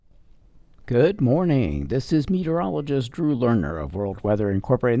Good morning. This is meteorologist Drew Lerner of World Weather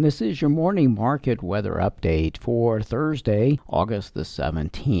Incorporated, and this is your morning market weather update for Thursday, August the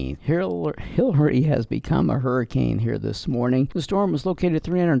 17th. Hilary has become a hurricane here this morning. The storm was located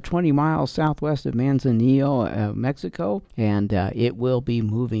 320 miles southwest of Manzaillo, Mexico, and it will be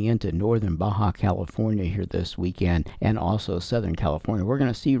moving into northern Baja California here this weekend and also southern California. We're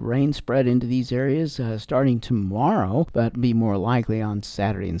going to see rain spread into these areas starting tomorrow, but be more likely on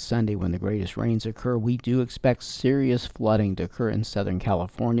Saturday and Sunday when the greatest rains occur. We do expect serious flooding to occur in Southern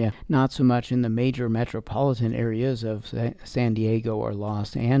California, not so much in the major metropolitan areas of San Diego or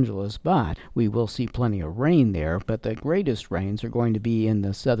Los Angeles, but we will see plenty of rain there. But the greatest rains are going to be in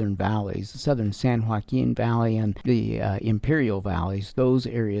the southern valleys, the southern San Joaquin Valley and the Imperial Valleys. Those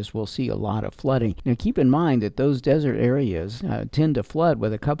areas will see a lot of flooding. Now keep in mind that those desert areas tend to flood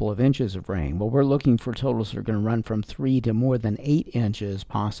with a couple of inches of rain. Well, we're looking for totals that are going to run from 3 to more than 8 inches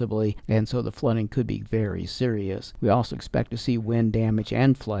possibly, and so the flooding could be very serious. We also expect to see wind damage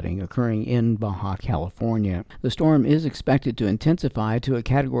and flooding occurring in Baja California. The storm is expected to intensify to a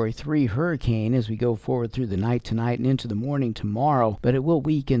Category 3 hurricane as we go forward through the night tonight and into the morning tomorrow, but it will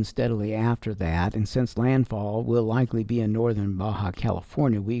weaken steadily after that, and since landfall will likely be in northern Baja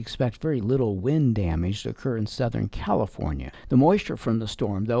California, we expect very little wind damage to occur in Southern California. The moisture from the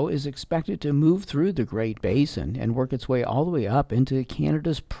storm, though, is expected to move through the Great Basin and work its way all the way up into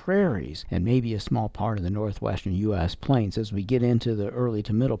Canada's prairies and maybe a small part of the northwestern U.S. plains as we get into the early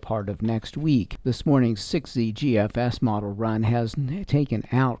to middle part of next week. This morning's 6Z GFS model run has taken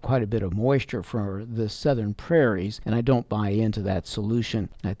out quite a bit of moisture for the southern prairies, and I don't buy into that solution.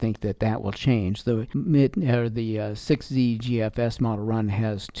 I think that will change. The 6Z GFS model run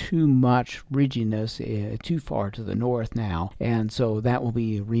has too much ridginess too far to the north now, and so that will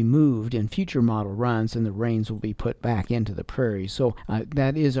be removed in future model runs, and the rains will be put back into the prairies. So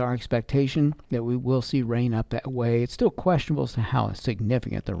that is our expectation, that we will see rain up that way. It's still questionable as to how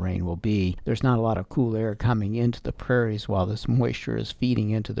significant the rain will be. There's not a lot of cool air coming into the prairies while this moisture is feeding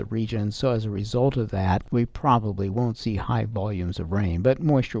into the region, so as a result of that, we probably won't see high volumes of rain, but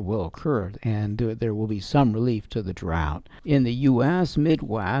moisture will occur, and there will be some relief to the drought. In the U.S.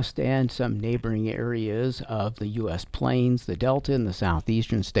 Midwest and some neighboring areas of the U.S. plains, the Delta, and the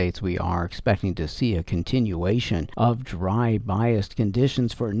southeastern states, we are expecting to see a continuation of dry, biased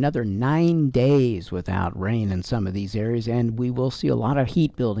conditions for another 9 days without rain in some of these areas, and we will see a lot of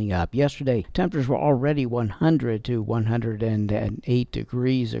heat building up. Yesterday, temperatures were already 100 to 108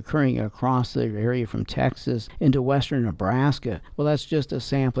 degrees occurring across the area from Texas into western Nebraska. Well, that's just a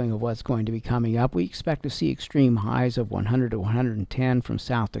sampling of what's going to be coming up. We expect to see extreme highs of 100 to 110 from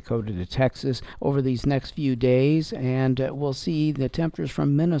South Dakota to Texas over these next few days, and we'll see the temperatures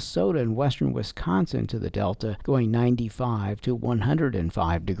from Minnesota and western Wisconsin to the Delta going 95 to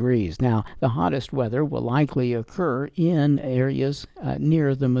 105 degrees. Now, the hottest weather will likely occur in areas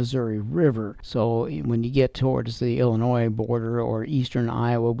near the Missouri River. So when you get towards the Illinois border or eastern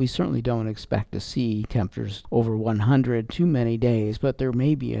Iowa, we certainly don't expect to see temperatures over 100 too many days, but there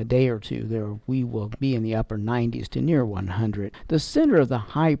may be a day or two there we will be in the upper 90s to near 100. The center of the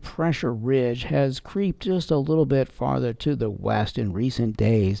high pressure ridge has creeped just a little bit farther to the west in recent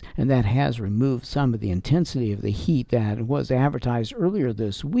days, and that has removed some of the intensity of the heat that was advertised earlier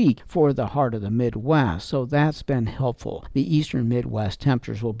this week for the heart of the Midwest, so that's been helpful. The eastern Midwest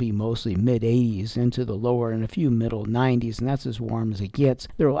temperatures will be mostly mid-80s into the lower and a few middle 90s, and that's as warm as it gets.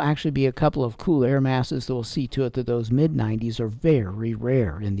 There will actually be a couple of cool air masses that will see to it that those mid-90s are very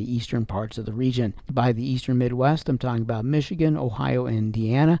rare in the eastern parts of the region. By the eastern Midwest, I'm talking about Michigan, Ohio,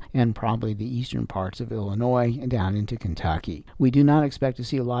 Indiana, and probably the eastern parts of Illinois and down into Kentucky. We do not expect to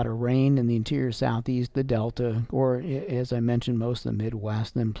see a lot of rain in the interior southeast, the Delta, or as I mentioned, most of the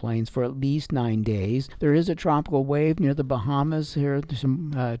Midwest and plains for at least 9 days. There is a tropical wave near the Bahamas here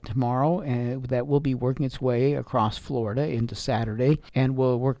tomorrow, and that will be working its way across Florida into Saturday and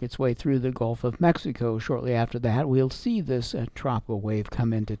will work its way through the Gulf of Mexico. Shortly after that, we'll see this tropical wave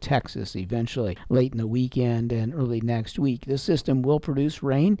come into Texas eventually late in the weekend and early next week. This system will produce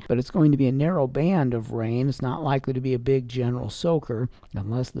rain, but it's going to be a narrow band of rain. It's not likely to be a big general soaker.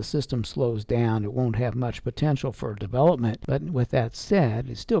 Unless the system slows down, it won't have much potential for development, but with that said,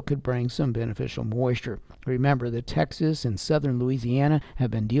 it still could bring some beneficial moisture. Remember that Texas and southern Louisiana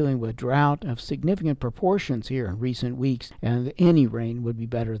have been dealing with drought of significant proportions here in recent weeks, and any rain would be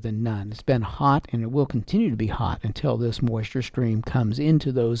better than none. It's been hot, and it will continue to be hot until this moisture stream comes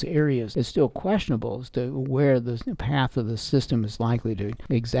into those areas. It's still questionable as to where the path of the system is likely to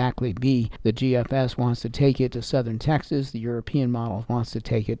exactly be. The GFS wants to take it to southern Texas. The European model wants to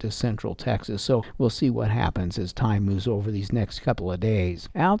take it to central Texas. So we'll see what happens as time moves over these next couple of days.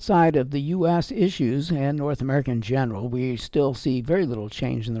 Outside of the U.S. issues and North America in general, we still see very little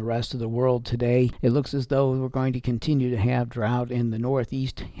change in the rest of the world today. It looks as though we're going to continue to have drought in the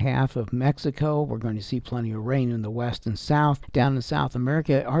northeast half of Mexico. We're going to see plenty of rain in the west and south. Down in South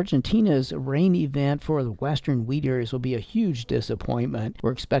America, Argentina's rain event for the western wheat areas will be a huge disappointment.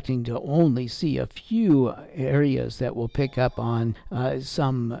 We're expecting to only see a few areas that will pick up on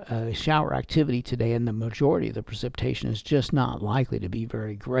some shower activity today, and the majority of the precipitation is just not likely to be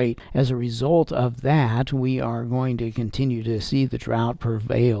very great. As a result of that, we are going to continue to see the drought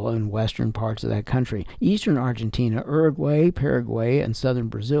prevail in western parts of that country. Eastern Argentina, Uruguay, Paraguay, and southern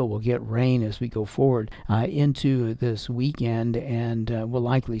Brazil will get rain as we go forward into this weekend, and we'll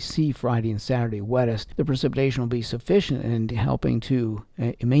likely see Friday and Saturday wettest. The precipitation will be sufficient in helping to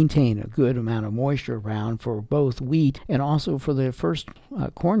maintain a good amount of moisture around for both wheat and also for the first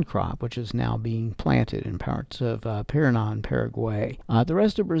corn crop, which is now being planted in parts of Parana and Paraguay. The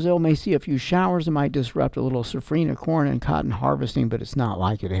rest of Brazil may see a few showers that might disrupt a little safrinha corn and cotton harvesting, but it's not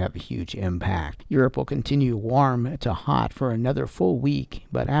likely to have a huge impact. Europe will continue warm to hot for another full week,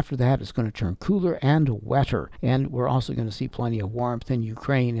 but after that it's going to turn cooler and wetter. And we're also going to see plenty of warmth in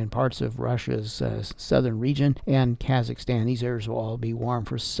Ukraine and parts of Russia's southern region and Kazakhstan. These areas will all be warm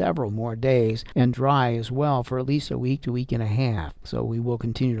for several more days and dry as well for at least a week to week and a half. So we will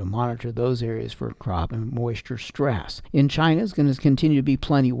continue to monitor those areas for crop and moisture stress. In China, it's going to continue to be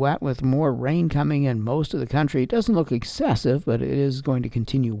plenty wet with more rain coming in most of the country. It doesn't look excessive, but it is going to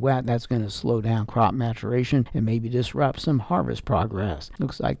continue wet. That's going to slow down crop maturation and maybe disrupt some harvest progress.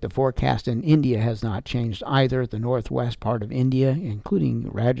 Looks like the forecast in India has not changed either. The northwest part of India, including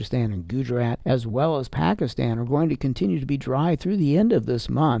Rajasthan and Gujarat, as well as Pakistan, are going to continue to be dry through the end of this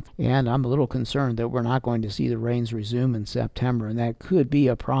month. And I'm a little concerned that we're not going to see the rains resume in September, and that could be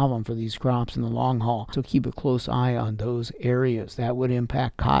a problem for these crops in the long haul. So keep a close eye on those areas. That would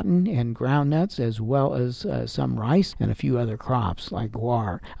impact cotton and groundnuts as well as some rice and a few other crops like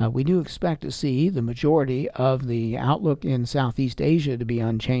guar. We do expect to see the majority of the outlook in Southeast Asia to be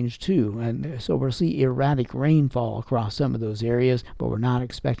unchanged too, and so we'll see erratic rainfall across some of those areas, but we're not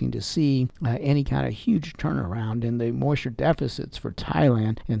expecting to see any kind of huge turnaround in the moisture deficits for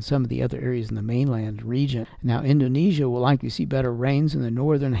Thailand and some of the other areas in the mainland region. Now, Indonesia will likely see better rains in the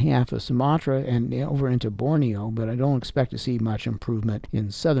northern half of Sumatra and over into Borneo, but I don't expect to see much improvement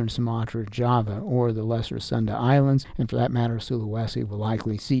in southern Sumatra, Java, or the Lesser Sunda Islands, and for that matter, Sulawesi will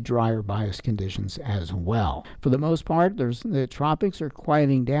likely see drier bias conditions as well. For the most part, the tropics are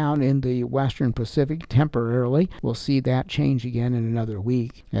quieting down in the western Pacific temporarily. We'll see that change again in another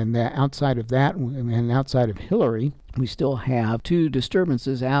week, and outside of that, and outside of Hilary, we still have two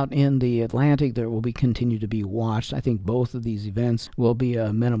disturbances out in the Atlantic that will continue to be watched. I think both of these events will be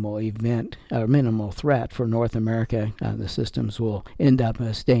a minimal threat for North America. The systems will end up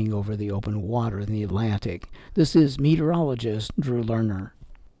staying over the open water in the Atlantic. This is meteorologist Drew Lerner.